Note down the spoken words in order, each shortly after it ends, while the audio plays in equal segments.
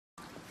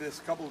this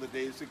a couple of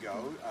days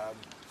ago.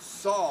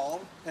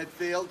 Saul had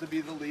failed to be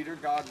the leader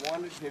God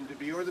wanted him to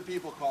be, or the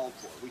people called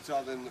for. We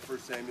saw that in the 1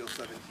 Samuel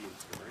 17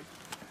 story.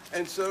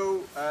 And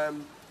so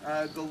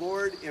the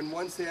Lord in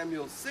 1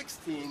 Samuel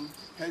 16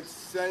 had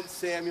sent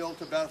Samuel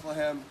to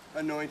Bethlehem,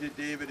 anointed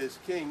David as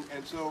king.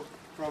 And so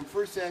from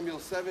 1 Samuel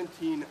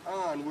 17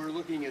 on, we're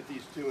looking at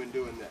these two and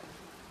doing this.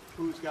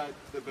 Who's got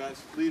the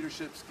best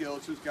leadership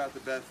skills, who's got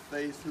the best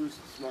faith, who's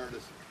the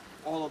smartest,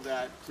 all of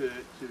that to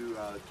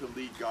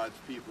lead God's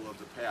people of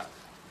the past.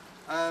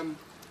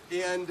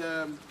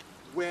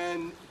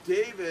 When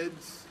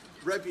David's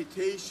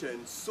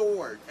reputation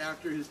soared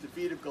after his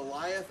defeat of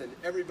Goliath and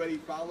everybody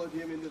followed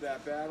him into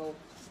that battle,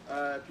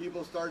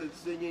 people started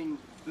singing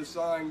the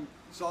song,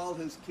 Saul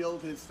has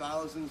killed his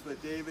thousands,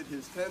 but David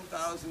his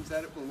 10,000s,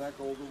 that it will not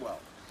go over well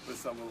with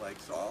someone like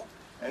Saul.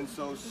 And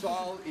so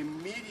Saul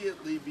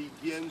immediately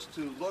begins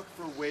to look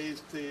for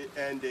ways to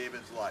end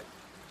David's life.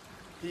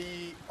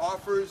 He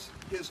offers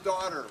his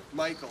daughter,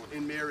 Michal,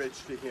 in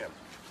marriage to him.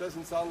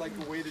 Doesn't sound like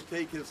a way to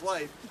take his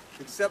life,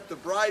 except the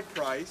bride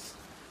price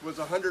was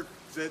 100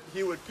 that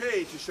he would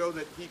pay to show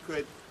that he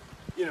could,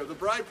 you know, the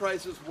bride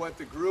price is what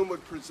the groom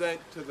would present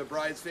to the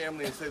bride's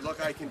family and say,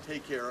 look, I can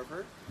take care of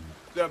her.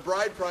 The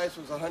bride price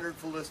was 100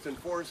 Philistine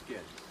foreskins.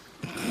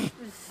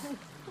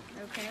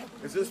 Okay.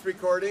 Is this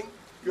recording?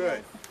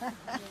 Good.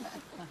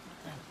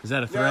 Is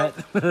that a threat?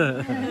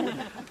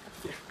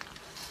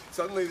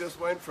 Suddenly this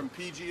went from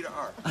PG to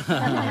R.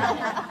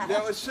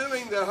 Now,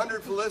 assuming the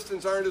 100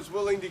 Philistines aren't as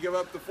willing to give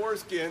up the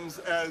foreskins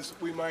as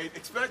we might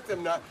expect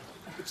them not,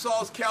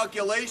 Saul's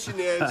calculation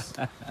is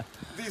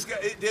these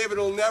guys, David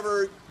will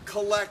never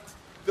collect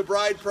the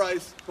bride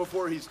price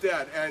before he's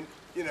dead. And,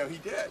 you know, he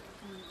did.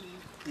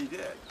 He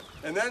did.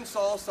 And then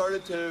Saul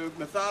started to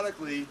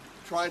methodically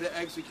try to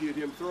execute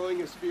him,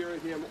 throwing a spear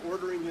at him,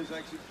 ordering his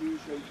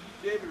execution.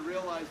 David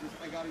realizes,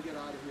 I got to get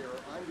out of here or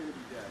I'm going to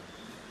be dead.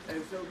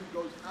 And so he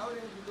goes out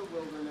into the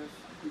wilderness.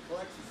 He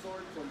collects a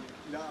sword from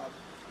Nob,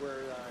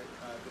 where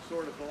the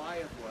sword of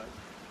Goliath was,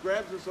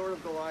 grabs the sword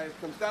of Goliath,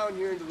 comes down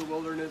here into the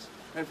wilderness,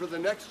 and for the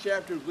next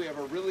chapters we have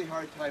a really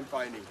hard time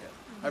finding him.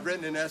 I've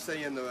written an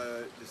essay in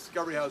the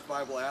Discovery House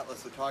Bible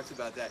Atlas that talks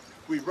about that.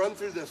 We run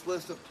through this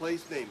list of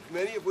place names,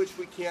 many of which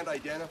we can't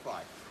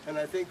identify. And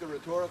I think the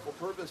rhetorical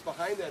purpose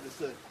behind that is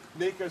to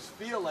make us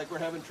feel like we're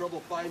having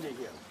trouble finding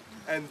him.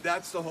 And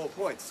that's the whole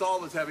point.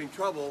 Saul was having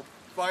trouble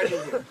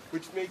finding him,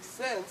 which makes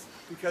sense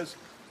because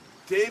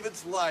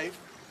David's life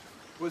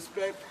was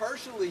spent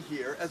partially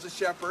here as a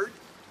shepherd.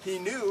 He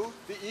knew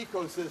the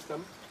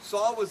ecosystem.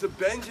 Saul was a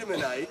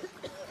Benjaminite.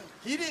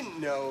 He didn't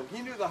know,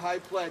 he knew the high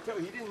plateau.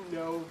 He didn't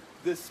know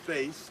this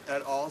space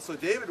at all. So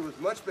David was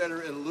much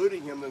better at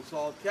eluding him than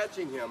Saul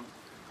catching him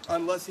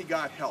unless he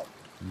got help.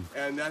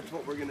 And that's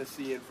what we're going to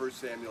see in 1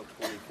 Samuel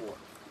 24.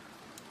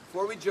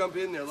 Before we jump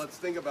in there, let's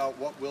think about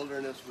what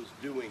wilderness was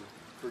doing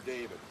for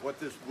David, what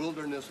this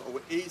wilderness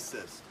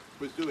oasis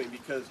was doing,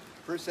 because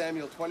 1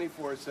 Samuel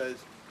 24 says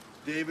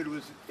David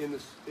was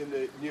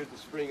near the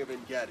spring of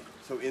En-Gedi,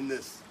 so in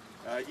this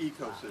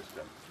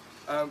ecosystem.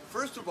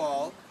 First of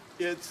all,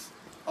 it's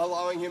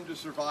allowing him to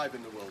survive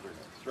in the wilderness,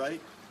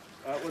 right?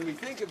 When we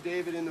think of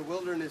David in the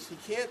wilderness, he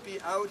can't be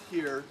out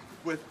here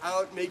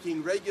without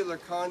making regular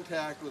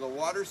contact with a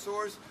water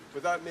source,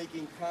 without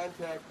making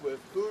contact with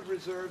food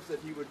reserves that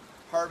he would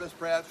harvest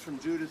perhaps from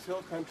Judah's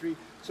hill country.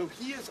 So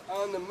he is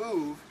on the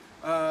move,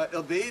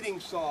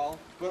 evading Saul,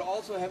 but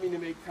also having to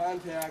make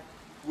contact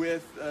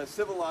with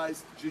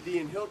civilized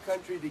Judean hill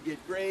country to get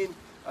grain,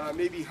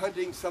 maybe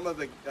hunting some of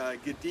the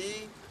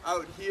Gedi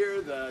out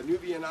here, the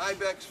Nubian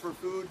ibex for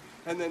food,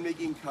 and then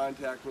making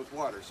contact with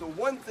water. So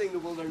one thing the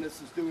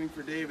wilderness is doing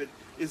for David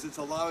is it's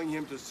allowing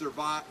him to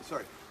survive,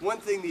 one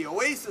thing the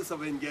oasis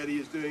of En-Gedi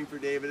is doing for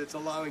David, it's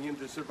allowing him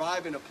to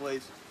survive in a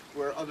place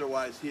where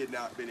otherwise he had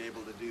not been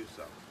able to do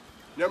so.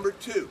 Number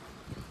 2,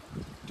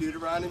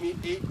 Deuteronomy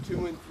 8,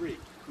 2 and 3.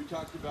 We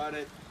talked about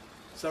it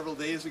several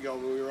days ago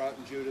when we were out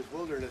in Judah's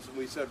wilderness, and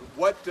we said,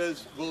 what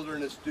does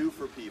wilderness do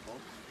for people?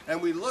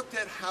 And we looked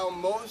at how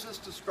Moses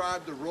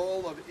described the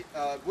role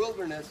of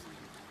wilderness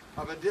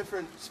of a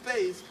different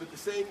space, but the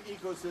same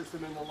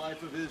ecosystem in the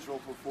life of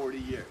Israel for 40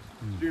 years.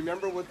 Do you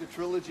remember what the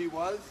trilogy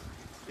was?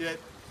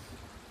 It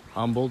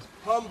humbled,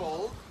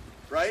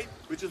 right?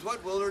 Which is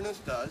what wilderness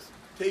does.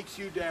 Takes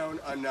you down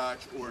a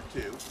notch or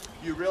two.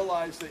 You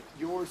realize that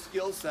your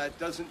skill set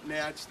doesn't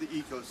match the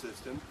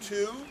ecosystem.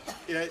 2,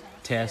 it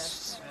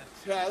tests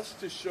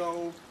to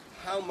show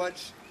how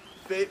much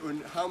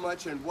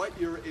and what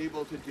you're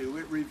able to do.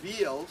 It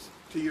reveals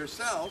to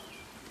yourself.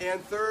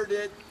 And 3rd,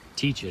 it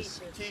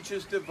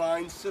teaches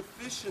divine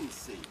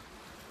sufficiency.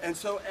 And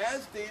so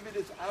as David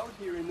is out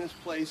here in this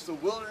place, the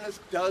wilderness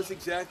does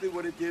exactly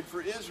what it did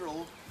for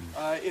Israel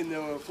in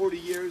the 40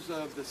 years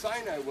of the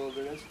Sinai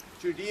wilderness.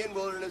 Judean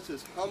wilderness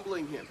is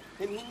humbling him.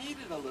 And he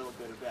needed a little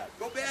bit of that.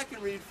 Go back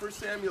and read 1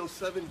 Samuel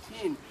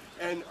 17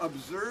 and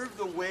observe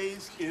the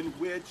ways in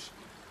which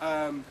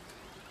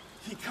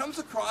he comes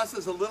across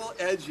as a little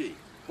edgy.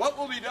 What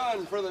will be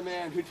done for the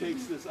man who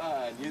takes this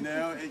on? You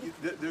know,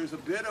 there's a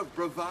bit of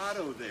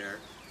bravado there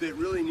that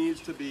really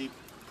needs to be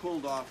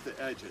pulled off the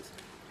edges.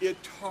 It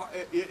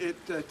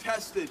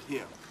tested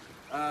him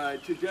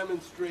to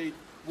demonstrate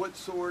what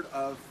sort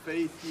of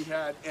faith he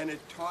had, and it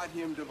taught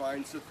him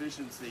divine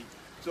sufficiency.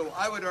 So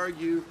I would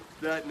argue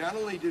that not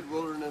only did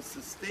wilderness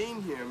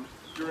sustain him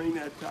during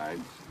that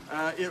time,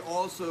 it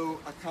also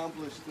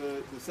accomplished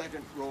the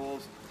second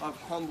roles of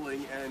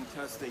humbling and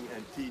testing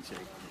and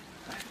teaching.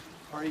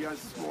 How are you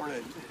guys this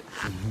morning?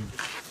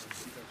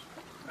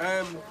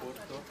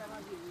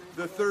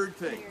 The third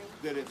thing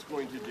that it's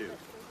going to do.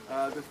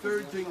 The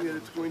third thing that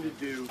it's going to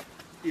do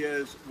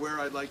is where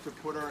I'd like to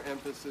put our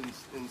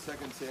emphasis in 2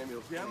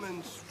 Samuel.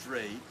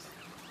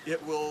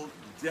 It will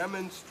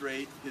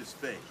demonstrate his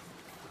faith.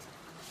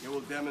 It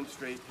will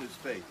demonstrate his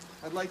faith.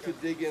 I'd like to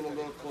dig in a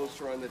little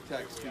closer on the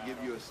text to give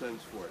you a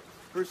sense for it.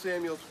 1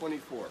 Samuel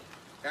 24.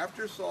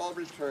 After Saul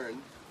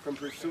returned from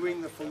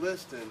pursuing the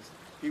Philistines,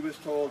 he was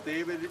told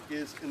David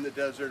is in the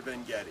desert of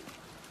En-Gedi.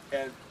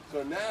 And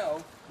so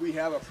now we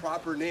have a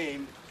proper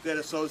name that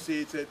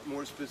associates it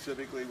more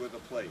specifically with a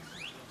place.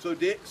 So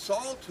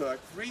Saul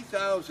took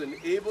 3,000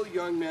 able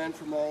young men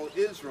from all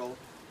Israel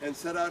and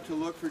set out to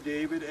look for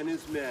David and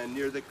his men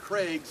near the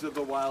crags of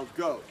the wild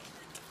goat,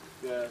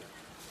 the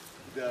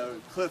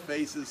cliff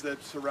faces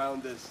that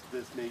surround this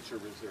nature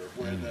reserve,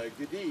 where the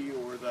Gedi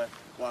or the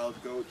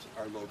wild goats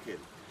are located.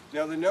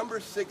 Now the number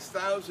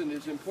 6,000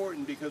 is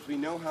important because we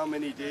know how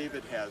many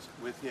David has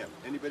with him.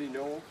 Anybody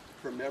know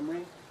from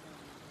memory?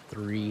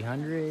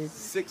 300?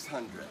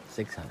 600.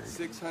 600.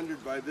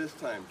 600 by this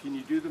time. Can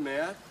you do the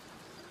math?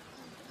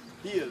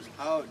 He is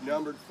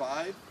outnumbered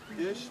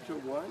 5-ish to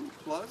 1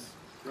 plus,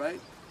 right?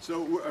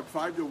 So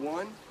 5 to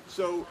 1.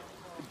 So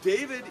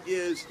David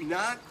is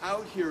not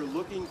out here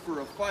looking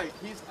for a fight.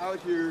 He's out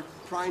here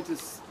trying to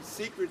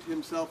secret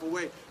himself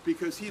away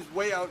because he's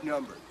way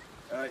outnumbered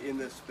in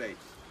this space.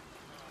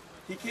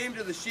 He came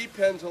to the sheep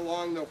pens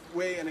along the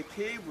way, and a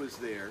cave was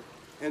there,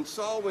 and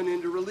Saul went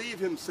in to relieve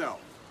himself.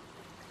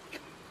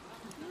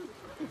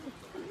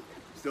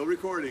 Still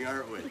recording,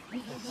 aren't we?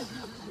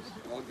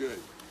 All good.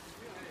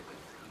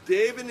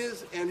 David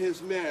and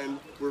his men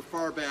were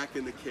far back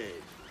in the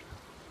cave.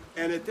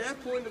 And at that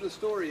point of the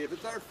story, if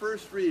it's our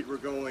first read, we're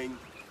going,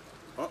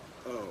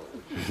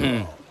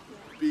 uh-oh.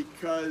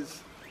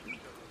 Because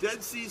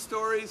Dead Sea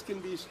stories can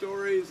be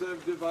stories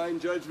of divine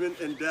judgment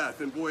and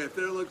death. And boy, if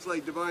there looks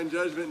like divine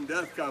judgment and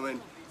death coming,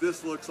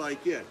 this looks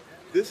like it.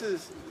 This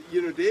is,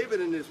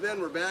 David and his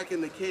men were back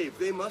in the cave.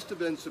 They must have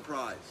been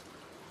surprised.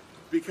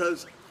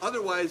 Because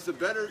otherwise, the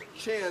better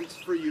chance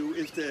for you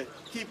is to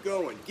keep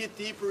going, get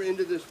deeper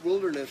into this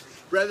wilderness,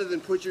 rather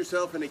than put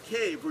yourself in a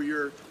cave where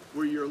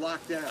you're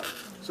locked down.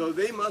 So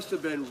they must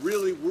have been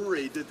really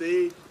worried that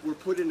they were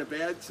put in a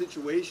bad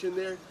situation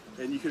there.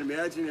 And you can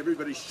imagine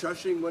everybody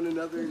shushing one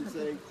another and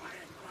saying,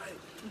 quiet, quiet.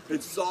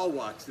 And Saul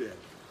walks in.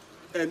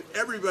 And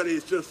everybody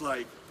is just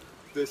like,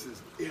 this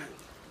is it.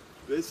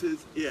 This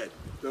is it.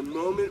 The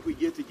moment we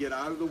get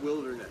out of the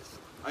wilderness.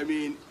 I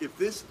mean, if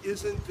this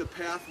isn't the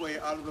pathway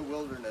out of the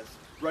wilderness,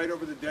 right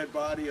over the dead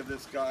body of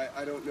this guy,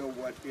 I don't know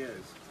what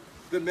is.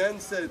 The men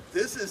said,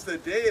 this is the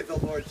day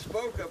the Lord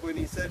spoke of when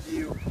he said to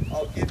you,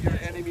 I'll give your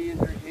enemy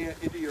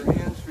into your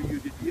hands for you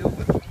to deal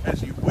with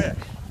as you wish.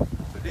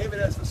 So David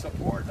has the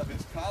support of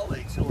his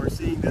colleagues who are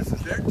seeing this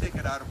as their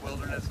ticket out of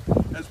wilderness,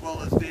 as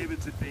well as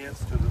David's advance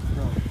to the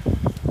throne.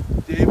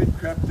 David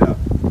crept up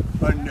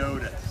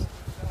unnoticed.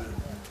 The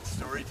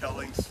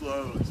storytelling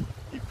slows.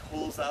 He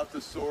pulls out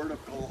the sword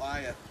of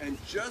Goliath, and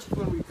just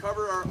when we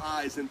cover our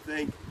eyes and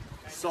think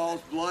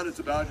Saul's blood is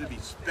about to be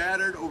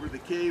spattered over the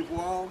cave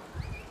wall,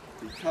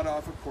 he cut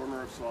off a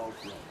corner of Saul's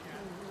robe.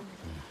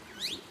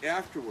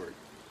 Afterward,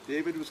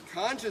 David was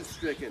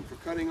conscience-stricken for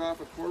cutting off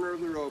a corner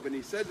of the robe, and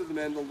he said to the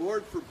men, the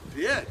Lord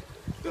forbid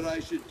that I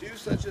should do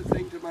such a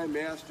thing to my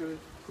master,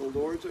 the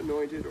Lord's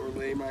anointed, or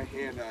lay my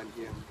hand on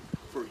him,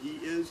 for he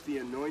is the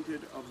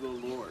anointed of the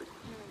Lord.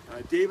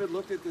 David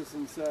looked at this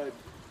and said,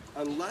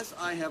 unless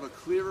I have a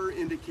clearer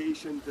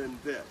indication than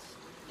this,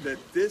 that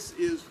this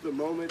is the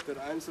moment that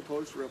I'm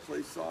supposed to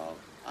replace Saul,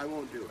 I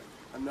won't do it.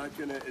 I'm not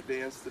going to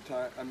advance the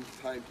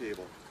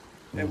timetable.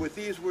 And with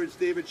these words,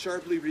 David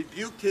sharply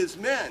rebuked his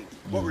men.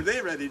 What were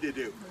they ready to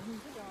do?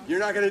 You're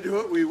not going to do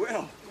it, we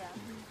will.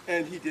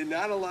 And he did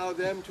not allow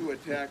them to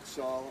attack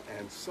Saul,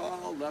 and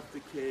Saul left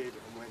the cave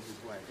and went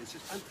his way. It's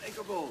just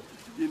unthinkable,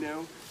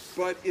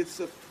 But it's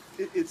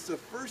the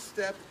first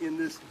step in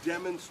this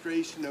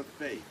demonstration of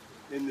faith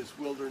in this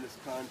wilderness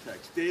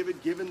context.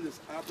 David, given this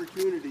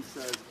opportunity,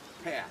 says,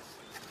 pass.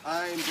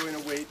 I am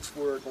going to wait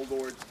for the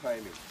Lord's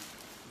timing.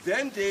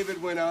 Then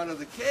David went out of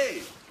the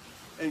cave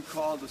and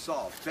called to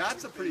Saul.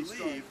 That's a pretty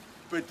leave,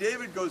 but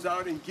David goes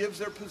out and gives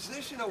their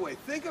position away.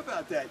 Think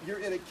about that. You're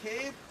in a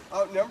cave,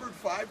 outnumbered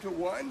 5 to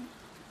 1.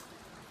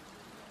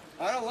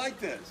 I don't like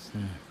this.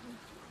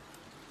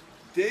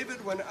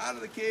 David went out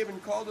of the cave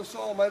and called to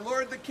Saul, my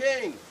lord the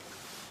king.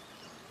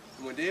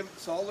 And when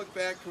Saul looked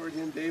back toward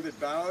him, David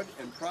bowed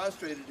and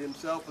prostrated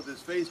himself with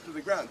his face to the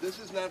ground. This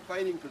is not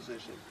fighting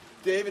position.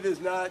 David is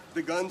not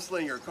the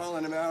gunslinger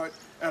calling him out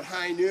at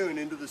high noon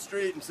into the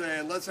street and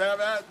saying, let's have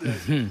at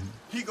this.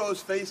 He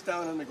goes face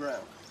down on the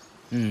ground.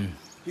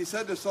 He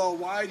said to Saul,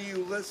 "Why do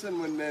you listen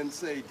when men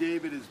say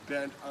David is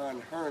bent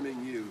on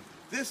harming you?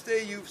 This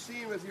day you've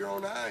seen with your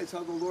own eyes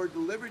how the Lord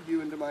delivered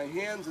you into my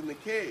hands in the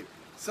cave.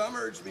 Some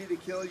urged me to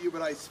kill you,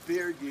 but I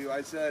spared you.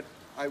 I said,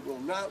 I will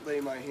not lay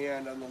my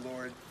hand on the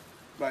Lord,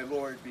 my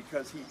Lord,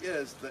 because he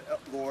is the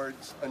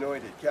Lord's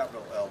anointed,"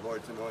 capital L,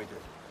 Lord's anointed.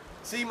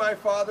 "See, my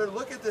father,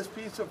 look at this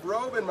piece of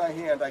robe in my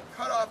hand. I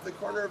cut off the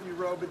corner of your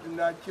robe and did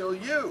not kill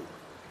you."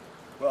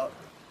 Well,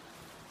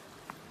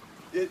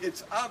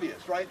 it's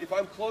obvious, right? If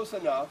I'm close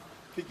enough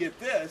to get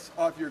this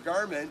off your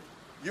garment,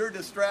 you're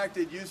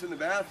distracted using the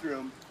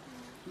bathroom.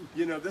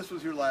 You know, this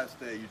was your last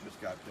day. You just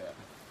got that.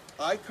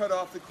 "I cut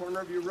off the corner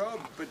of your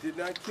robe, but did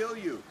not kill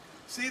you.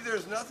 See,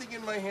 there's nothing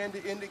in my hand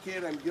to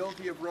indicate I'm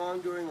guilty of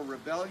wrongdoing or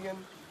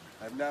rebellion.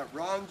 I've not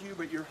wronged you,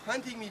 but you're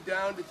hunting me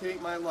down to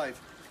take my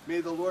life. May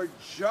the Lord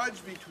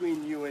judge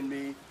between you and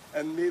me,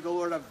 and may the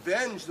Lord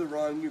avenge the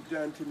wrong you've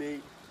done to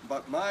me,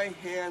 but my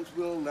hands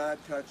will not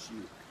touch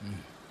you."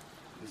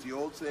 As the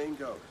old saying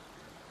goes,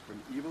 from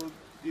evil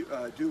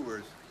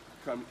doers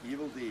come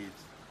evil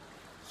deeds,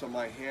 so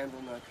my hand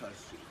will not touch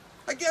you.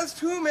 Against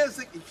whom has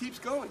he keeps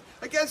going.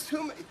 Against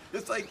whom,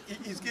 it's like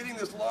he's getting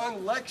this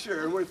long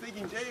lecture, and we're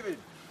thinking, David,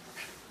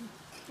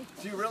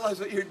 do you realize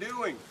what you're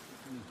doing?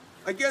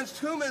 Against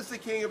whom has the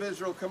king of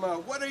Israel come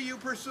out? What are you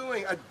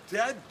pursuing? A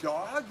dead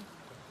dog?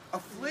 A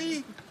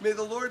flea? May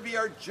the Lord be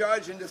our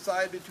judge and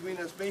decide between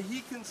us. May he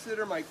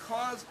consider my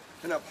cause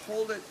and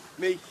uphold it.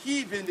 May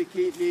he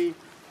vindicate me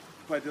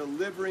by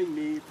delivering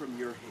me from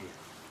your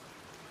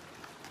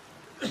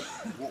hand.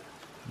 Whoa.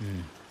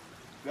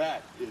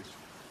 That is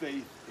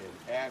faith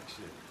in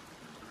action.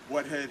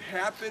 What had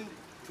happened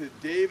to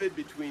David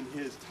between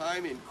his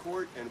time in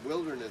court and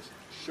wilderness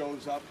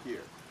shows up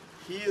here.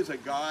 He is a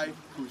guy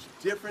who's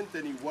different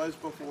than he was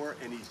before,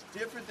 and he's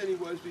different than he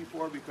was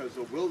before because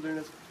the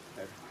wilderness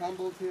had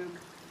humbled him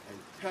and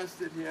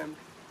tested him and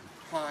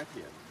taught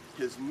him.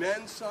 His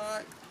men saw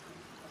it,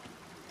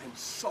 and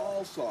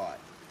Saul saw it.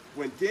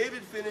 When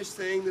David finished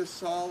saying this,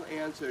 Saul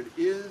answered,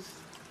 "Is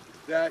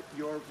that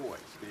your voice,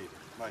 David,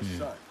 my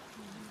son?"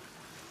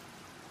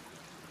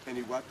 And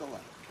he wept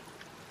aloud.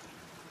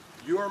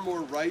 "You are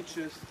more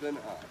righteous than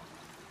I.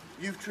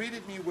 You've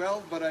treated me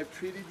well, but I've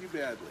treated you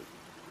badly.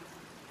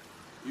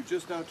 You've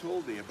just now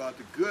told me about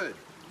the good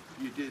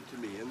you did to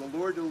me, and the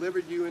Lord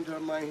delivered you into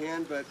my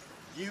hand, but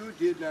you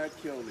did not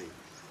kill me.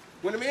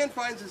 When a man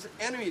finds his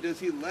enemy, does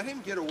he let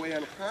him get away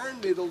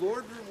unharmed? May the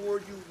Lord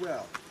reward you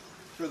well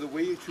for the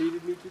way you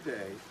treated me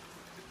today."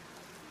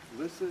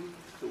 Listen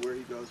to where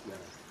he goes now.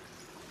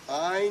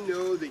 "I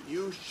know that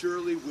you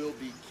surely will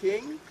be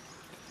king,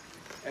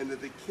 and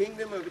that the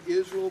kingdom of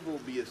Israel will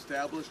be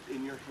established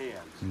in your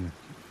hands."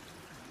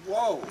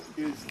 Whoa,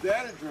 is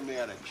that a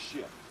dramatic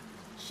shift?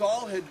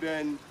 Saul had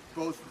been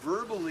both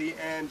verbally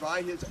and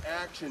by his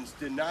actions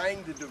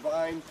denying the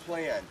divine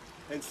plan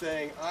and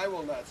saying, "I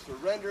will not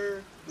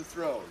surrender the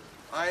throne.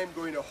 I am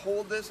going to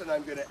hold this, and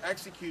I'm going to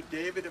execute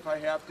David if I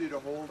have to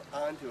hold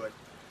on to it."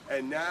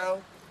 And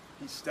now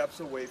he steps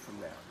away from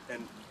that.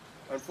 And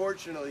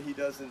unfortunately, he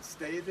doesn't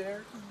stay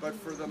there, but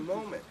for the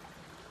moment,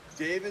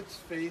 David's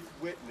faith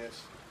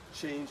witness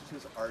changed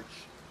his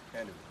arch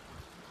enemy.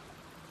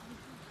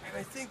 And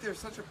I think there's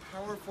such a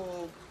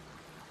powerful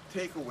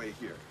takeaway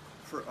here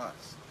for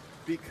us,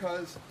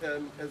 because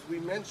as we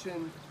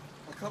mentioned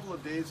a couple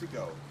of days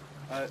ago,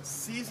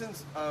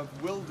 seasons of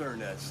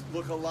wilderness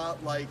look a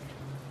lot like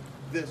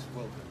this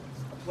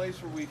wilderness, a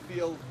place where we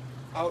feel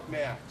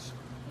outmatched,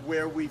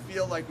 where we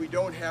feel like we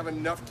don't have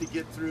enough to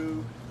get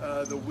through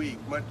the week,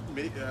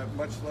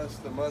 much less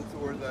the month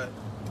or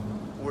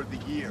the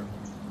year.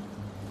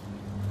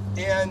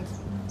 And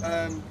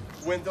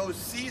when those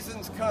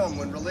seasons come,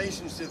 when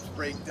relationships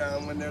break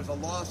down, when there's a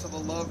loss of a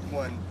loved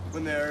one,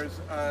 when there's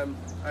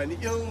an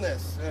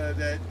illness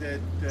that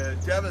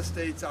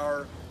devastates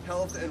our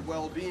health and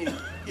well-being,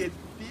 it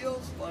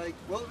feels like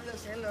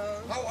wilderness.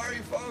 Hello. How are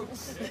you,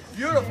 folks?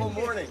 Beautiful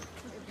morning.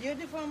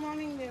 Beautiful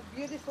morning with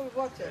beautiful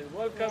water. And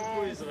welcome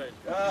to Israel.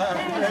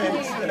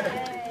 Thanks.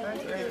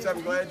 Thanks.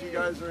 I'm glad you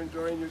guys are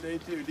enjoying your day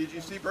too. Did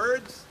you see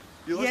birds?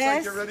 You look like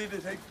Yes. you're ready to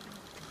take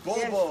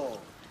Bobo.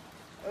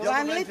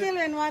 One little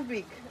and one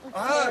big.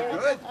 Ah,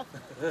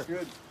 good.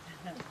 Good.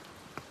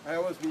 I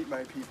always meet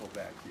my people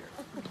back here.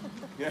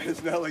 Yeah,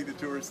 it's not like the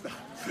tourist stop.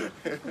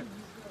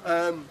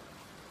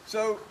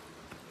 So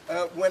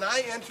when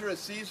I enter a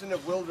season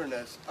of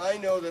wilderness, I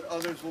know that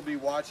others will be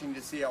watching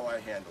to see how I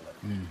handle it.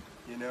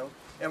 You know,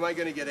 am I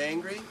going to get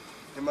angry?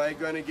 Am I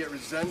going to get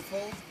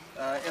resentful?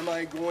 Am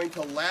I going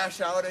to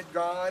lash out at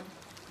God?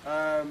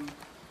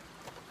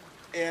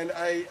 And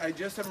I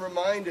just am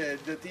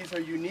reminded that these are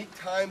unique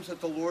times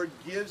that the Lord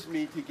gives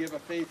me to give a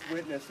faith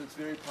witness that's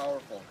very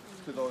powerful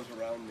to those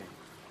around me.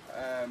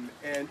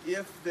 And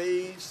if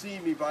they see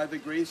me by the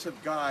grace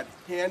of God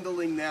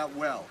handling that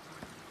well,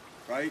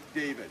 right,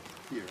 David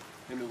here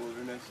in the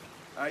wilderness,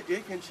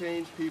 it can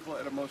change people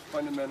at a most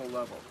fundamental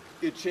level.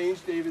 It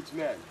changed David's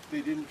men.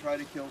 They didn't try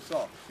to kill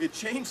Saul. It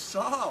changed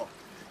Saul.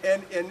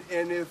 And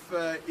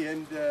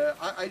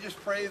I just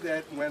pray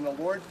that when the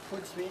Lord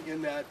puts me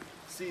in that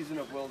season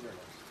of wilderness,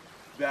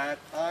 that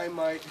I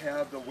might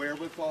have the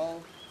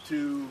wherewithal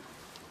to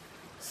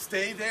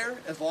stay there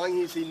as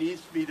long as he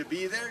needs me to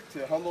be there,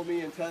 to humble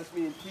me and test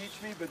me and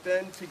teach me, but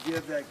then to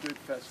give that good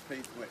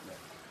faith witness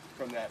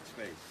from that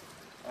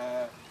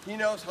space. He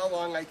knows how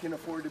long I can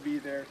afford to be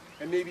there,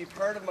 and maybe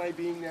part of my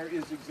being there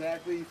is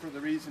exactly for the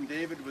reason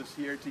David was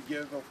here, to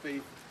give a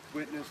faith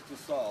witness to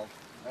Saul.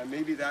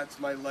 Maybe that's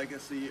my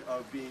legacy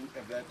of being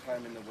at that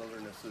time in the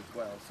wilderness as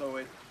well. So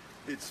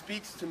it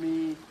speaks to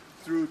me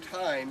through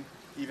time,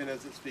 even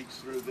as it speaks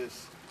through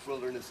this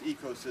wilderness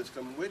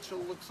ecosystem, which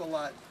looks a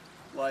lot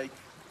like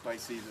my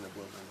season of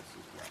wilderness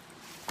as well.